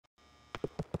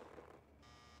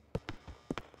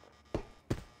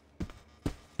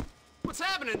What's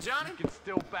happening, Johnny? You can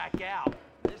still back out.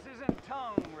 This isn't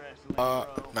tongue wrestling, bro.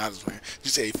 Nah, just playing. You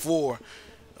say 4.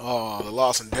 The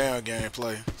lost and down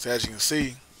gameplay. So as you can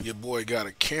see, your boy got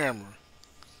a camera.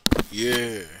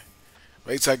 Yeah.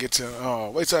 Wait till I get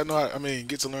to wait till I know how,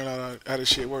 get to learn how this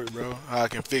shit works, bro. How I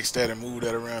can fix that and move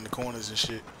that around the corners and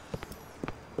shit.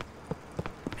 But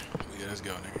yeah, let's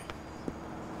go, nigga.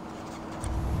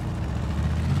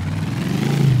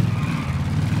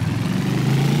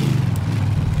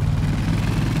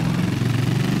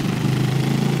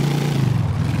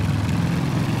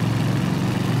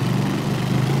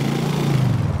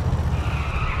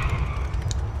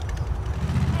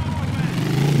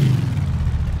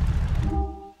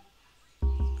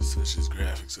 Switch his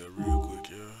graphics up real quick,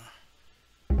 y'all.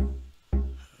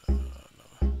 No.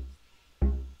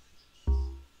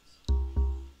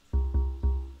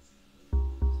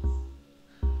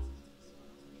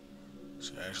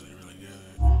 It's actually really good.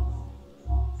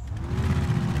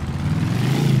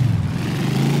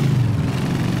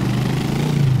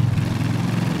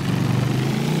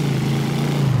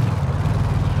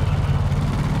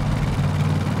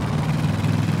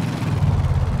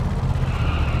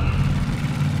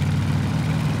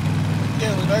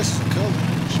 Nice and color.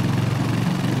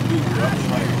 Dude,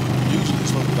 like usually it's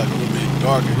supposed to be like a little bit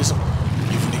darker. This you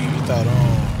thought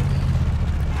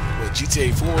what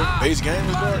GTA 4 base game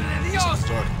was dark? This one's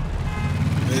dark.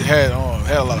 It had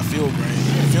a lot of film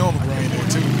grain there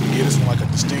too. Yeah, this one like a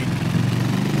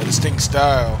distinct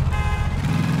style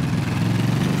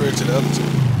compared to the other two.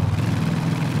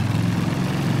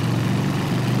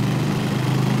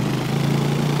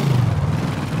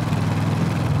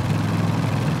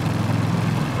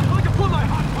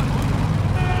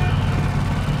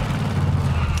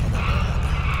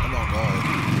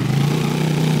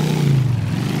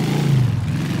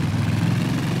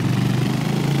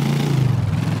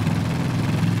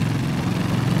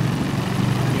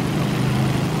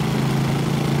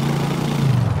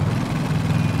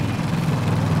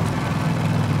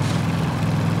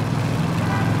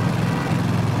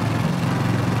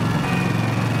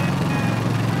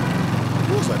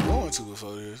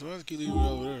 Why does it keep leaving me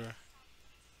over there?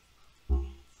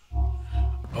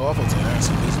 Oh, I thought to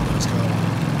answer this one.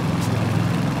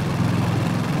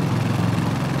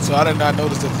 So I did not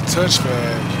notice that the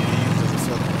touchpad used as a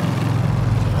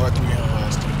fucking R3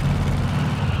 analyzer.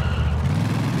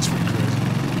 It's pretty crazy.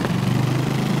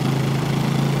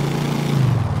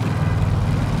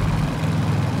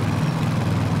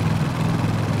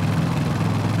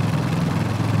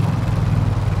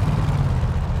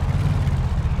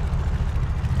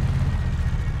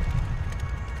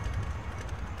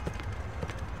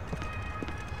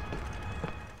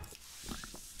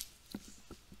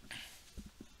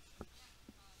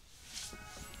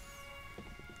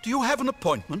 Do you have an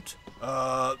appointment?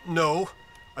 No.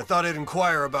 I thought I'd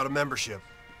inquire about a membership.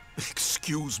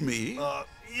 Excuse me?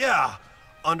 Yeah.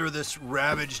 Under this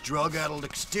ravaged, drug-addled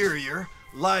exterior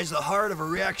lies the heart of a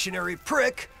reactionary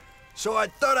prick, so I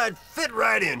thought I'd fit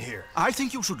right in here. I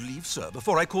think you should leave, sir,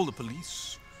 before I call the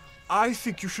police. I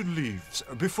think you should leave,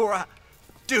 sir, before I...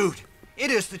 Dude, it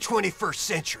is the 21st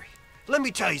century. Let me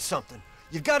tell you something.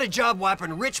 You've got a job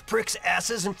wiping rich pricks'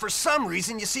 asses, and for some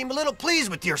reason you seem a little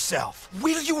pleased with yourself.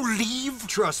 Will you leave?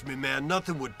 Trust me, man,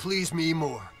 nothing would please me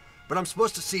more. But I'm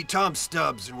supposed to see Tom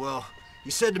Stubbs, and well,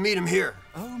 he said to meet him here.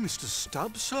 Oh, Mr.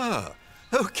 Stubbs, sir.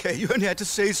 Okay, you only had to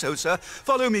say so, sir.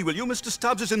 Follow me, will you? Mr.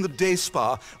 Stubbs is in the day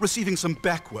spa, receiving some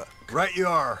back work. Right you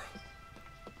are.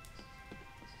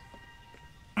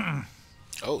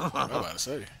 Oh, what am I about to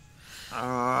say?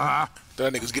 That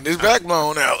nigga's getting his back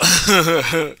blown out.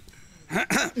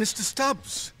 Mr.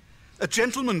 Stubbs, a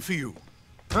gentleman for you.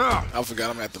 I forgot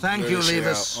I'm at the Thank you,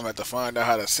 Levis. I'm at to find out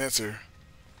how to censor.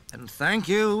 And thank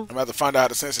you. I'm about to find out how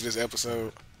to censor this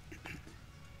episode.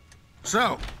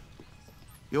 So,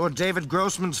 you're David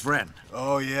Grossman's friend.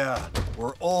 Oh, yeah.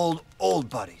 We're old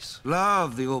buddies.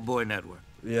 Love the Old Boy Network.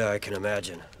 Yeah, I can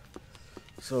imagine.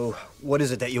 So, what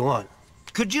is it that you want?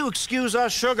 Could you excuse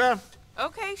us, sugar?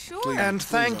 Okay, sure. Please, And please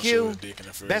thank don't show you. his dick in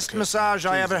the first Best cut. massage I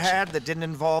Please ever don't show- had that didn't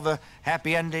involve a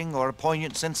happy ending or a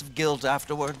poignant sense of guilt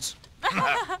afterwards.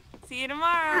 See you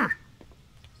tomorrow.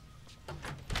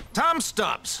 Tom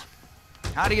Stubbs,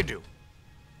 how do you do?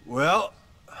 Well,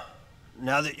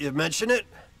 now that you've mentioned it,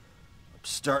 I'm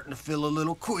starting to feel a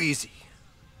little queasy.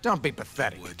 Don't be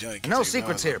pathetic. Well, Johnny can No take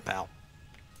secrets mine, here, pal.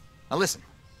 Now listen,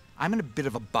 I'm in a bit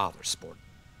of a bother, sport.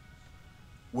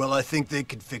 Well, I think they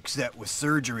could fix that with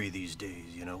surgery these days,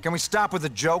 you know? Can we stop with the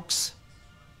jokes?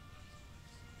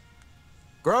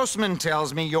 Grossman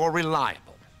tells me you're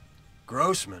reliable.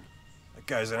 Grossman? That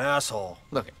guy's an asshole.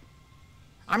 Look,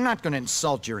 I'm not going to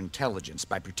insult your intelligence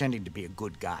by pretending to be a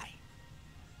good guy.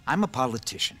 I'm a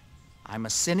politician. I'm a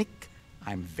cynic.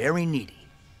 I'm very needy.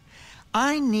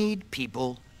 I need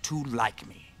people to like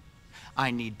me.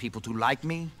 I need people to like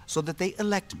me so that they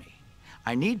elect me.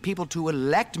 I need people to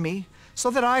elect me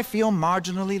so that I feel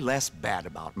marginally less bad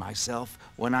about myself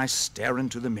when I stare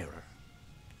into the mirror.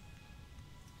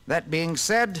 That being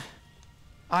said,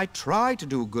 I try to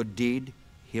do a good deed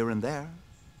here and there.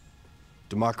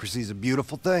 Democracy's a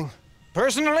beautiful thing.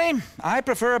 Personally, I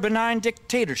prefer a benign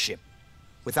dictatorship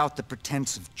without the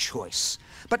pretense of choice.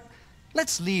 But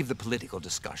let's leave the political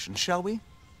discussion, shall we?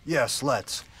 Yes,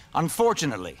 let's.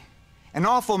 Unfortunately, an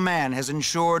awful man has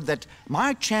ensured that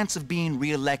my chance of being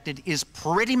re-elected is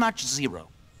pretty much zero.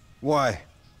 Why?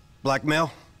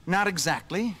 Blackmail? Not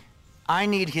exactly. I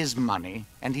need his money,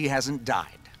 and he hasn't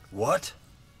died. What?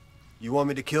 You want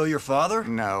me to kill your father?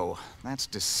 No, that's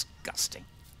disgusting.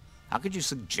 How could you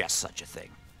suggest such a thing?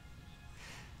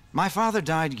 My father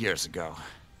died years ago,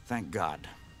 thank God.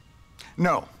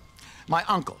 No, my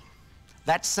uncle,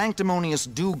 that sanctimonious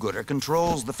do-gooder,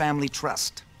 controls the family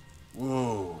trust.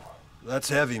 Whoa, that's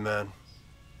heavy, man.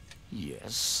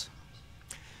 Yes.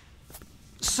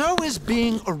 So is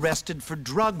being arrested for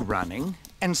drug running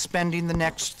and spending the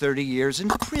next 30 years in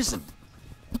prison.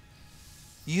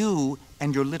 You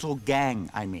and your little gang,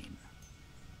 I mean.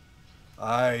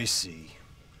 I see.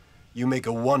 You make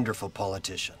a wonderful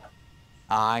politician.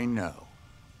 I know.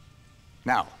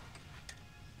 Now,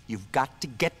 you've got to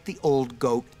get the old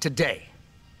goat today.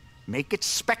 Make it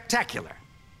spectacular.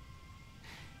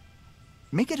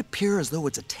 Make it appear as though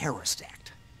it's a terrorist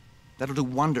act. That'll do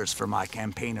wonders for my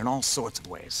campaign in all sorts of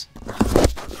ways.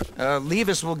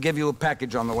 Levis will give you a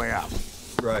package on the way out.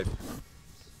 Right.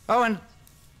 Oh, and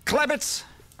Klebitz.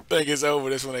 I think it's over.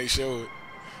 That's when they show it.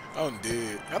 I'm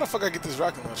dead. How the fuck I get this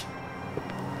rocket launcher?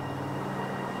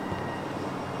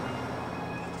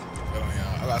 Hold on,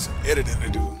 y'all. I got some editing to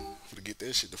do to get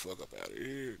that shit the fuck up out of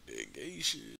here. That gay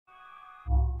shit.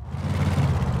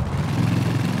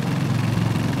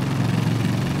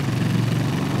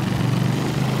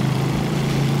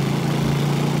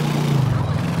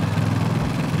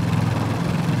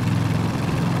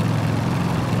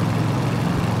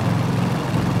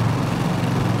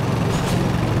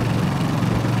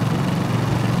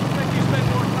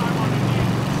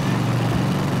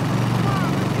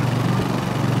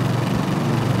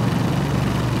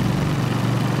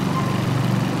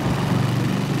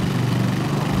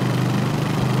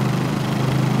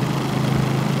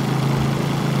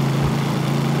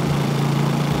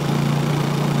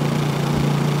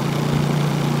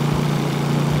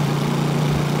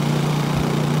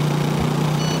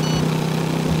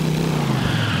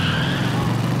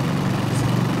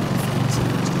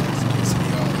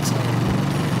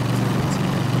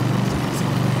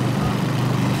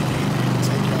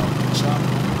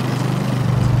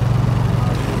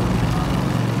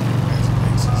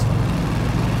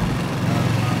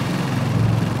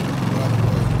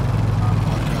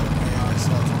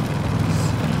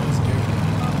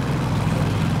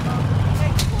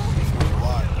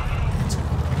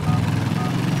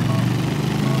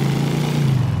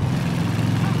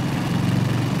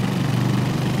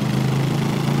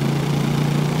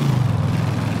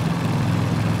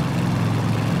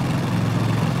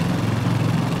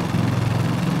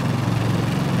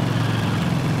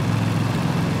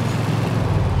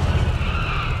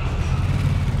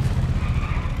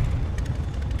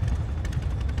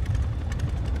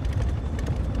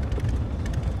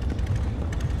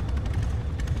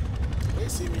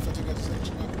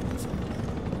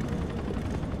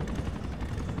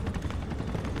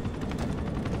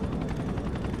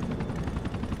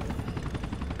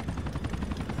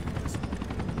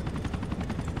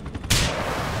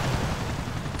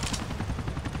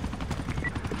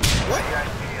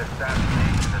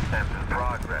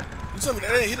 Tell me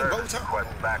that ain't hit him both times. Request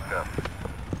backup.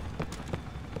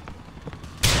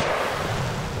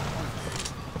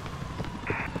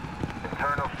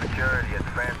 Internal security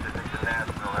advances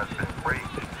international has been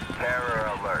breached.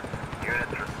 Terror alert.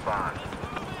 Units respond.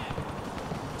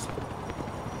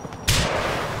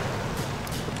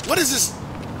 What is this?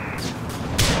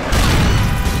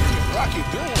 Rocket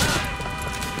doing?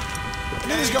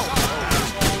 Niggas go.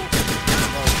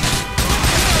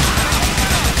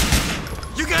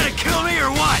 You gonna kill me or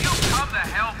what? Come the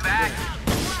hell back.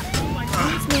 Oh my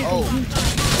God.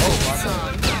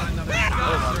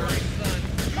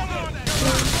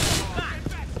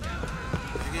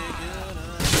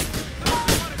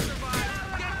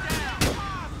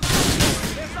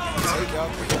 Take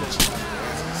out the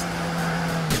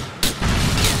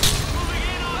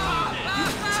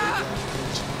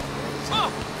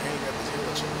Oh!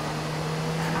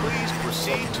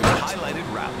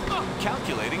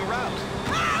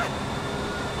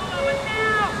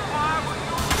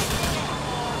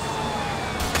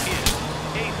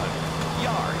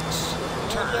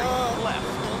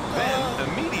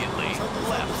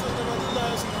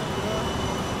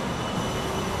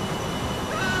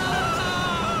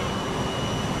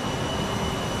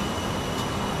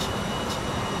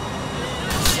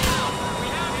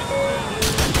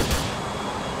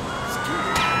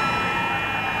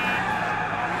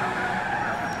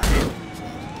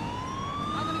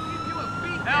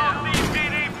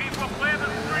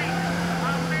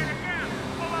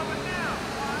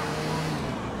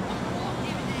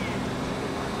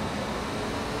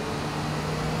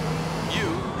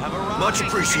 Much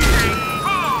appreciated.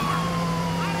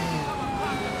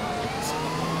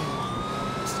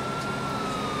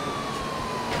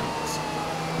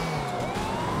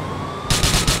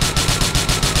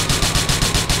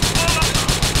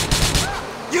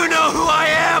 You know who I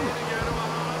am!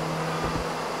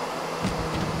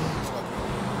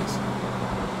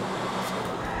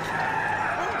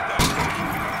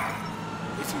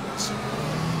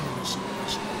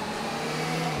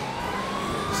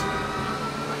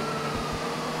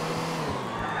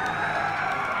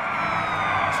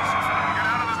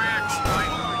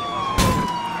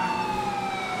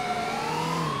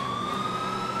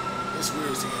 It's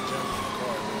weird seeing Johnny in the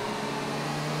car, man.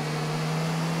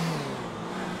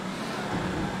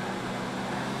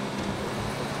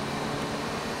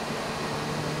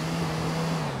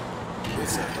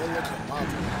 It's a hell of a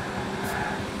model.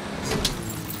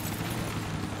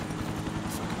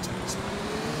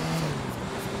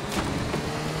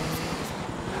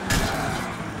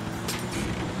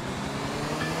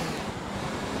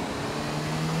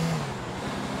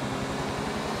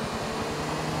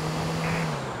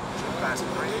 Fast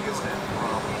radio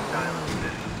from East Island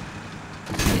City.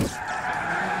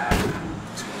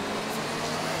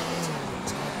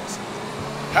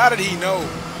 How did he know?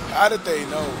 How did they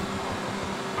know?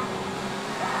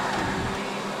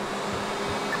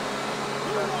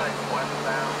 Suspect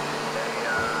westbound,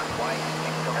 a white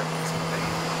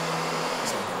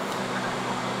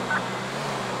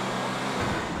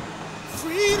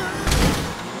Freedom!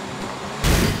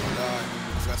 God,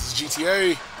 that's his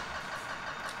GTA.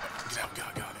 Get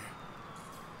out here.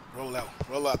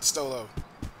 Roll out the stolo.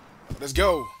 Let's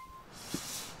go.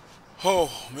 Oh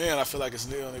man, I feel like it's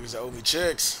little niggas that owe me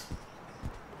checks.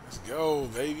 Let's go,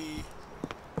 baby.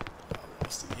 I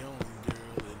lost a young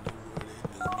girl that knew where they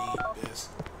knew me best.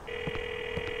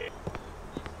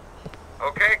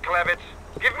 Okay, Klevitz,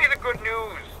 give me the good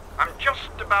news. I'm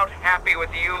just about happy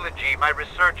with the eulogy my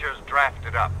researchers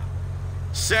drafted up.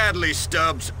 Sadly,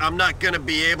 Stubbs, I'm not gonna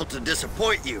be able to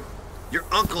disappoint you. Your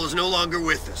uncle is no longer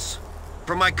with us.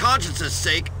 For my conscience's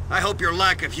sake, I hope your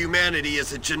lack of humanity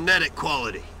is a genetic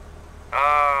quality.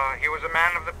 He was a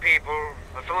man of the people,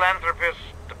 a philanthropist,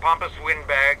 a pompous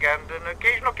windbag, and an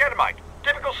occasional Ketamite.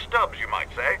 Typical Stubbs, you might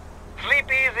say. Sleep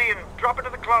easy and drop into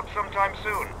the club sometime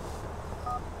soon.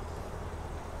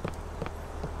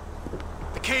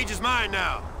 The cage is mine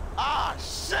now. Ah,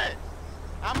 shit!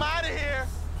 I'm out of here!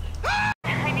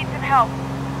 I need some help.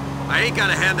 I ain't got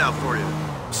a handout for you.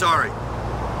 Sorry.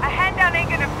 A handout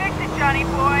ain't gonna fix it, Johnny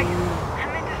boy.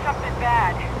 I'm into something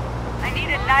bad. I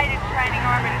need a knight in shining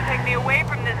armor to take me away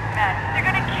from this mess. They're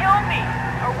gonna kill me,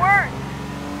 or worse.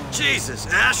 Jesus,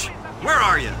 Ash, where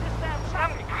are you?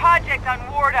 Some project on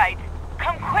Wardite.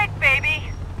 Come quick,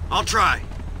 baby. I'll try.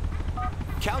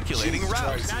 Calculating Jesus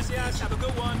route. Christ. Gracias, have a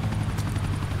good one.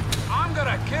 I'm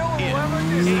gonna kill whoever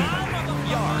did that. 8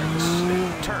 yards.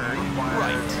 Turn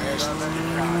right. Ash was giving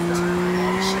me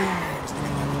all the shit. This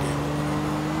nigga never gave up.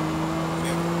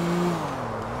 Never.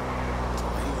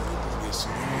 He was this bitch.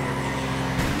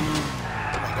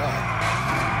 Oh my God.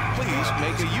 Please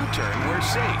make a U-turn where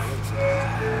safe.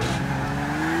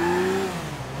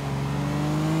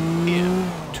 In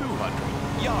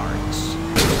 200 yards.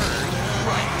 Turn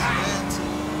right.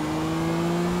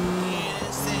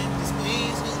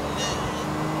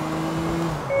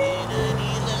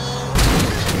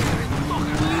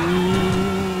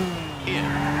 In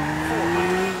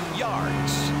 400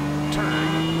 yards.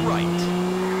 Turn right.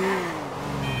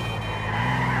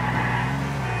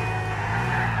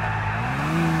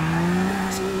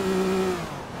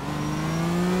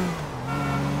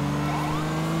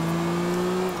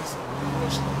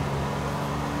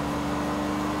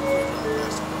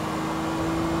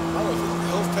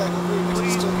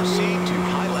 Please proceed to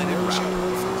highlighted route.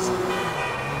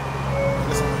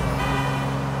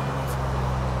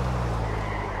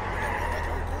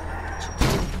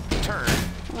 Turn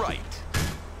right.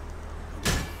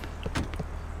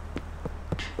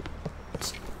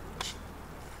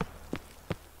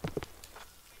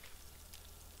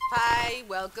 Hi,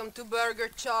 welcome to Burger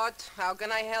Chot. How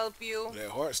can I help you? That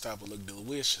heart stopper look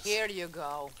delicious. Here you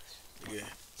go. Yeah,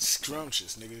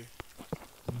 scrumptious, nigga.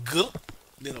 Gulp.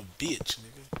 Then a bitch,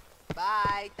 nigga.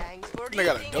 Bye. Thanks for They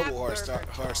got a eating double at heart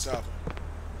Burger stopper.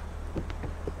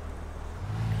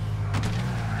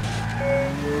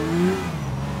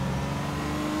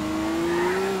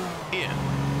 In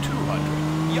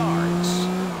 200 yards.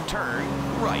 Turn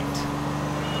right.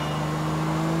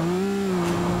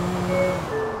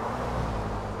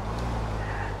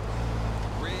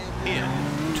 In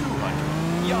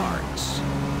 200 yards.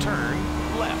 Turn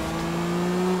left.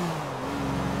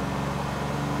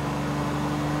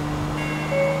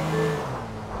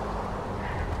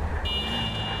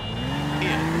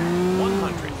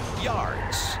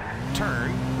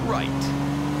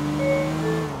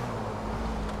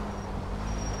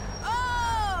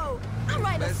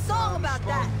 about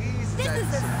that. This is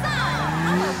a sign.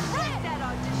 I'm a friend at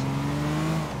audition.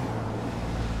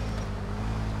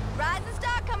 Rising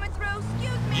star coming through.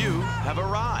 Excuse me. You have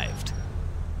arrived.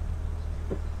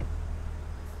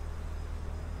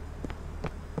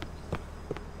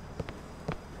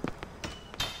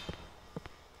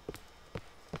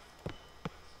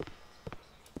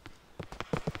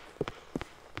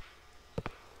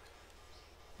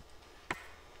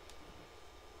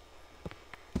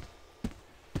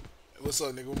 What's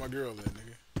up, nigga? Where my girl at,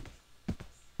 nigga?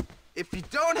 If you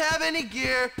don't have any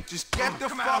gear, just get the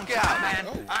fuck out, man.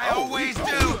 Oh, I always do.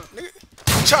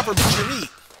 Nigga. Chopper beat your meat.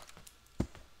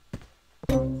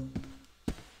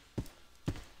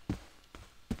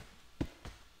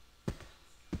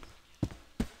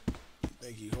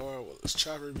 Think he hard? Well, this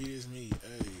chopper beat his meat.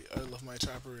 Hey, I love my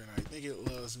chopper and I think it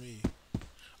loves me.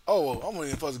 Oh, well, I'm not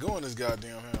even supposed to go in this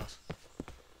goddamn house.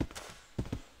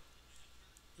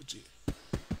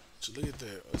 Look at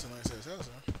that. That's a nice ass house,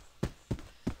 huh?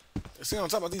 See, on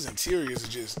top of these interiors,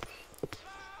 it's just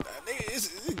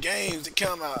it's games that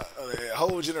come out a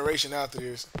whole generation after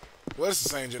this. Well, it's the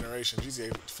same generation.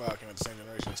 GTA 5 came out the same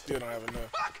generation. Still don't have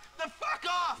enough. Fuck the fuck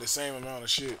off! The same amount of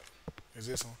shit as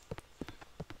this one.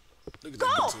 Look at Go!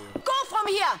 that detail. Go from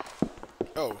here!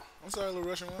 Oh, I'm sorry, little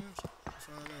Russian woman.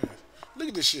 Fine ass. Look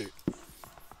at this shit.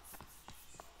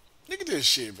 Look at this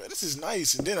shit, bro. This is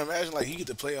nice. And then imagine like you get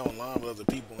to play online with other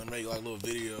people and make like little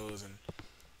videos and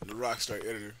the Rockstar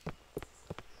editor.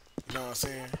 You know what I'm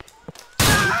saying?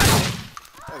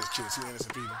 I just killed 2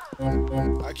 innocent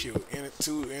people. I killed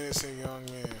 2 innocent young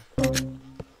men.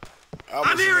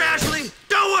 I'm here, Ashley.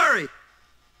 Don't worry.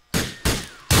 I'm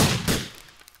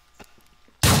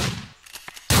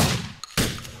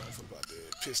about to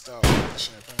pissed off with the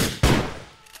champagne.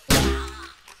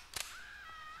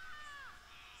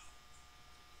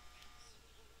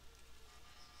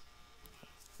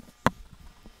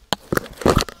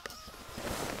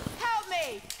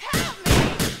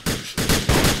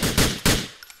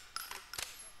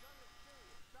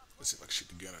 Let's see if I can shoot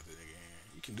the gun at that nigga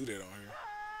hand. You can do that on here.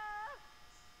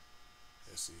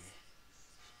 Let's see.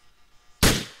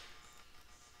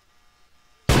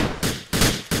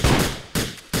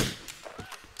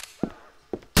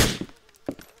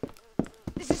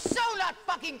 This is so not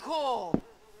fucking cool!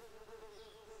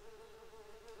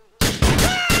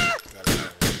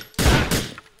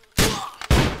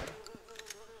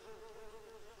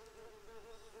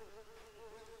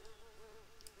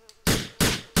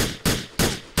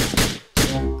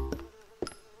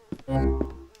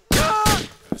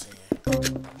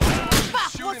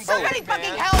 Somebody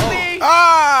fucking help me!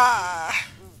 Ah!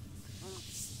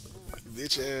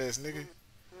 Bitch ass nigga.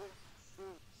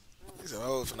 He's an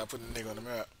old for not putting the nigga on the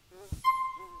map.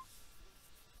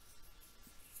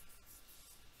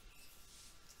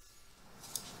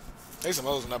 They some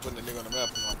hoes for not putting the nigga on the map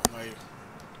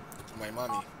for my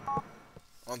mommy.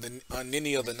 On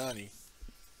Nini of the Nani.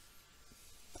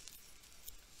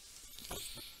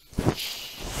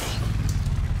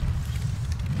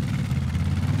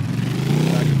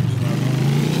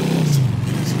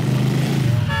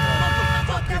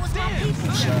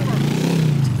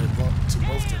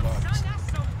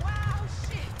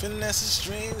 Finesse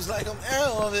streams like I'm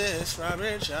Elvis,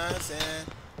 Robert Johnson.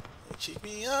 You check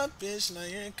me up, bitch, now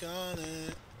you're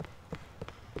calling.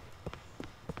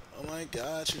 Oh my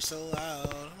god, you're so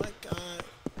loud. Oh my god.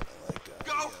 Oh my god.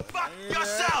 Go fuck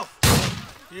yourself!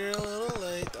 You're a little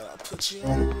late. Thought I'll put you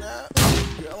on the map.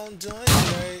 Girl, I'm doing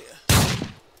great.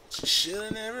 You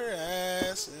should've never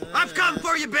asked. I've come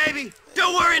for you, baby!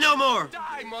 Don't worry no more!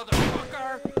 Die,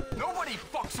 motherfucker! Nobody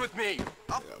fucks with me!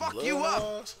 I'll fuck you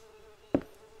up!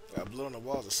 Got blood on the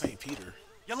walls of St. Peter.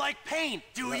 You like paint,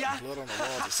 do ya? Blood on the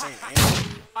walls of St.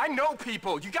 Andrew. I know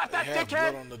people. You got that, they have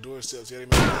dickhead? blood on the doorsteps. Yeah,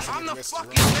 I'm the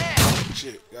fucking man!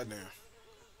 Shit, goddamn.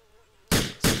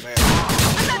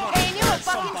 I'm not paying you a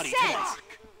fucking cent!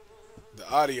 The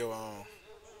audio on.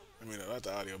 I mean, not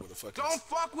the audio, but the fucking... Don't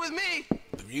fuck with me!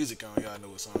 The music on. Y'all know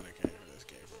what song that came from. This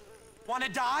came from. Wanna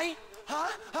die?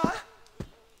 Huh? Huh?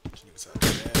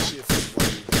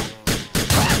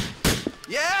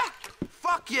 Yeah?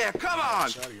 Fuck yeah, come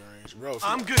on! Bro,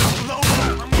 I'm gonna blow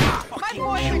up. My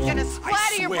boyfriend's gonna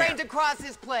splatter your brains across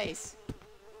this place.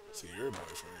 See, your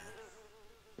boyfriend.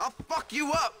 I'll fuck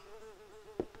you up!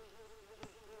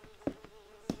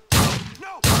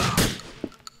 No!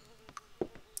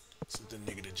 Sent the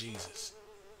nigga to Jesus.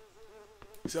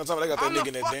 See, on top of that, I got that I'm nigga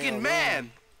in the that fucking damn man!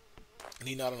 room, and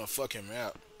he not on a fucking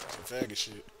map. Some faggot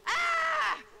shit.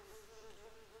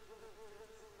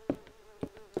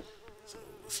 So,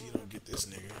 if you don't get this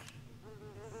nigga...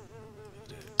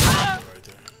 Right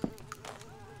there.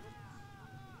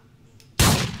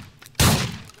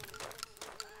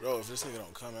 Bro, if this nigga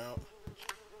don't come out.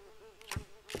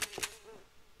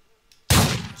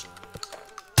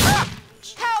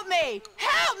 Help me!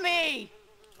 Help me!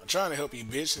 I'm trying to help you,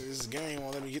 bitch. This game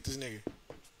won't let me get this nigga.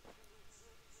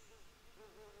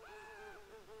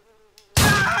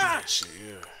 Ah! Shit,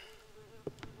 yeah.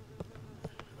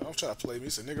 I'm trying to play me.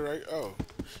 It's a nigga right. Oh.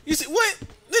 You see, what?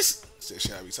 This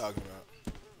shit I be talking about.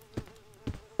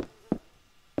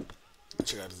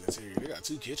 Check out this interior. They got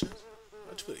 2 kitchens.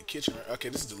 Why'd you put a kitchen right? Okay,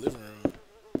 this is the living room.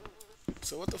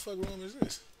 So what the fuck room is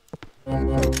this?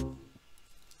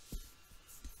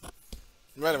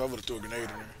 Right if I would've threw a grenade in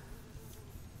there.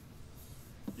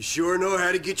 You sure know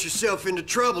how to get yourself into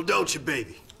trouble, don't you,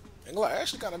 baby? Ain't gonna lie,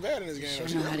 actually kind of bad in this game. You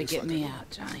sure know how to get me out,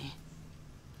 Johnny.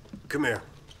 Come here.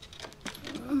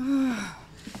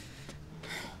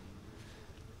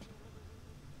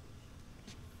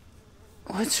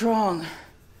 What's wrong?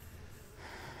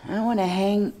 I don't want to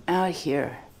hang out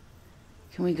here.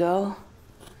 Can we go?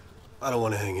 I don't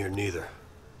want to hang here neither.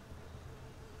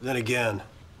 Then again,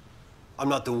 I'm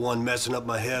not the one messing up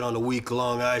my head on a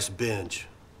week-long ice binge.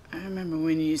 I remember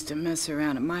when you used to mess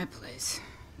around at my place.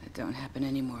 That don't happen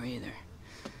anymore either.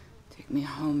 Take me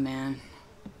home, man.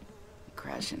 I'm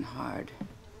crashing hard.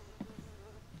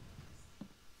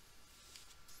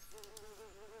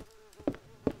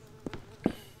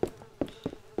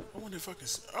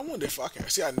 I wonder if I can.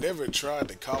 See, I never tried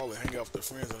to call and hang out with the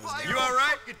friends on this game. You all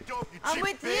right? I'm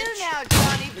with you now,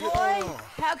 Johnny boy.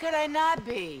 How could I not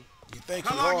be? You think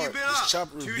How you long hard? you been This up?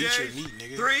 chopper will 2 beat your days? meat,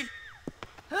 nigga. 3?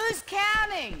 Who's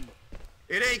counting?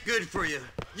 It ain't good for you.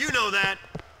 You know that.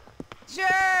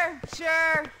 Sure.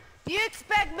 Do you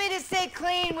expect me to stay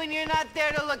clean when you're not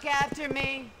there to look after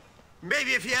me?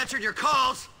 Maybe if you answered your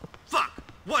calls. Fuck.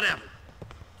 Whatever.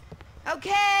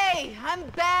 Okay, I'm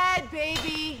bad,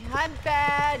 baby. I'm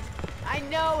bad. I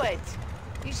know it.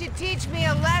 You should teach me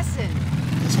a lesson.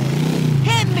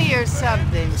 Hit me or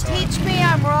something. Teach me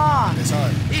I'm wrong. It's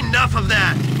hard. Enough of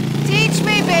that. Teach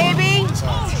me, baby. It's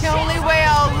the only way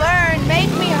I'll learn.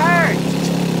 Make me hurt.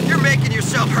 You're making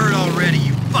yourself hurt already,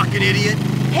 you fucking idiot.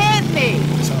 Hit me.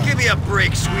 Give me a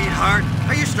break, sweetheart.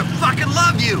 I used to fucking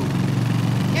love you.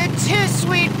 You're too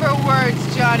sweet for words,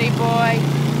 Johnny boy.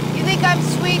 You think I'm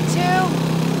sweet too?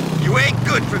 You ain't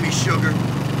good for me, sugar.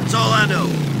 That's all I know.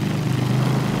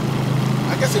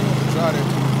 I guess they want to draw that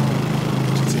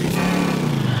GTA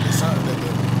 5. It's something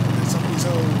that some of these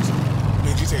hoes, I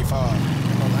mean GTA 5.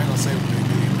 I ain't gonna say what they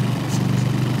did.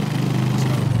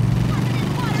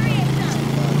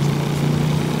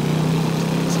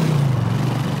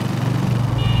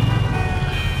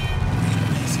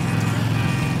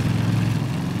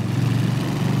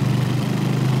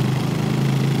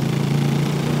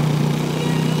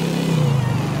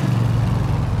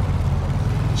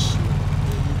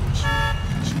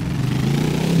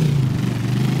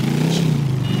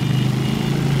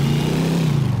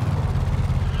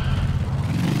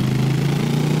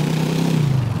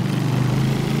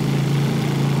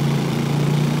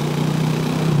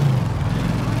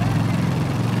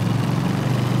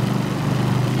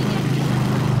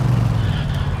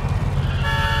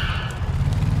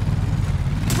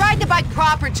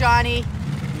 Proper, Johnny.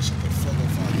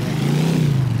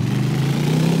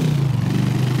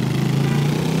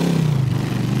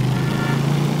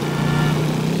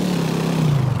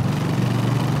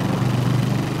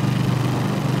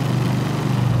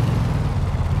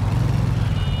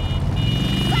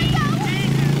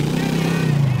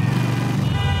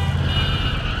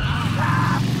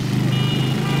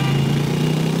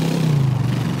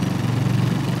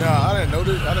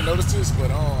 I didn't notice this, but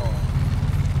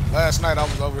last night I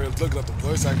was over here looking up the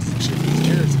voice actors and shit for these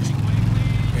characters,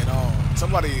 and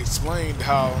somebody explained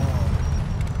how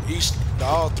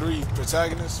all 3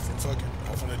 protagonists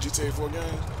from the GTA 4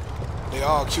 games, they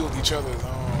all killed each other's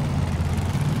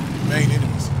main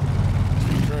enemies. It's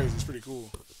pretty crazy. It's pretty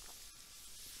cool.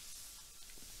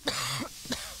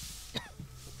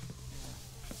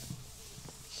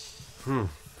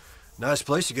 Nice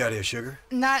place you got here, sugar.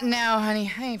 Not now,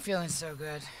 honey. I ain't feeling so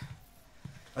good.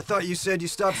 I thought you said you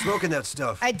stopped smoking that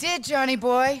stuff. I did, Johnny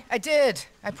boy. I did.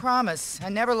 I promise. I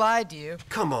never lied to you.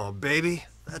 Come on, baby.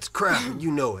 That's crap, and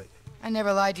you know it. I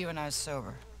never lied to you when I was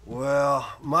sober.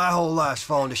 Well, my whole life's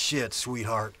fallen to shit,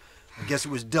 sweetheart. I guess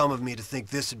it was dumb of me to think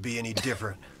this would be any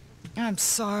different. I'm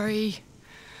sorry.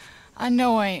 I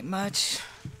know I ain't much,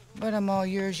 but I'm all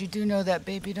yours. You do know that,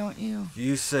 baby, don't you?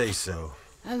 You say so.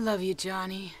 I love you,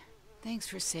 Johnny. Thanks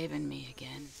for saving me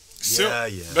again. Yeah.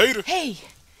 Later. Hey,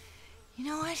 you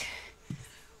know what?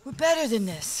 We're better than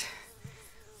this.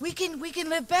 We can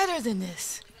live better than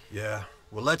this. Yeah,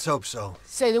 well, let's hope so.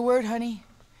 Say the word, honey.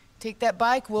 Take that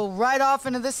bike, we'll ride off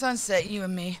into the sunset, you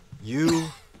and me. You,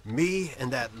 me,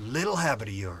 and that little habit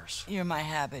of yours. You're my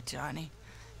habit, Johnny.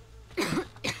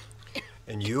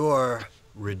 And you're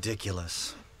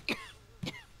ridiculous.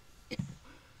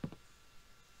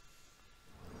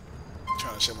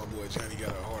 Trying to show my boy Johnny got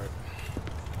a heart.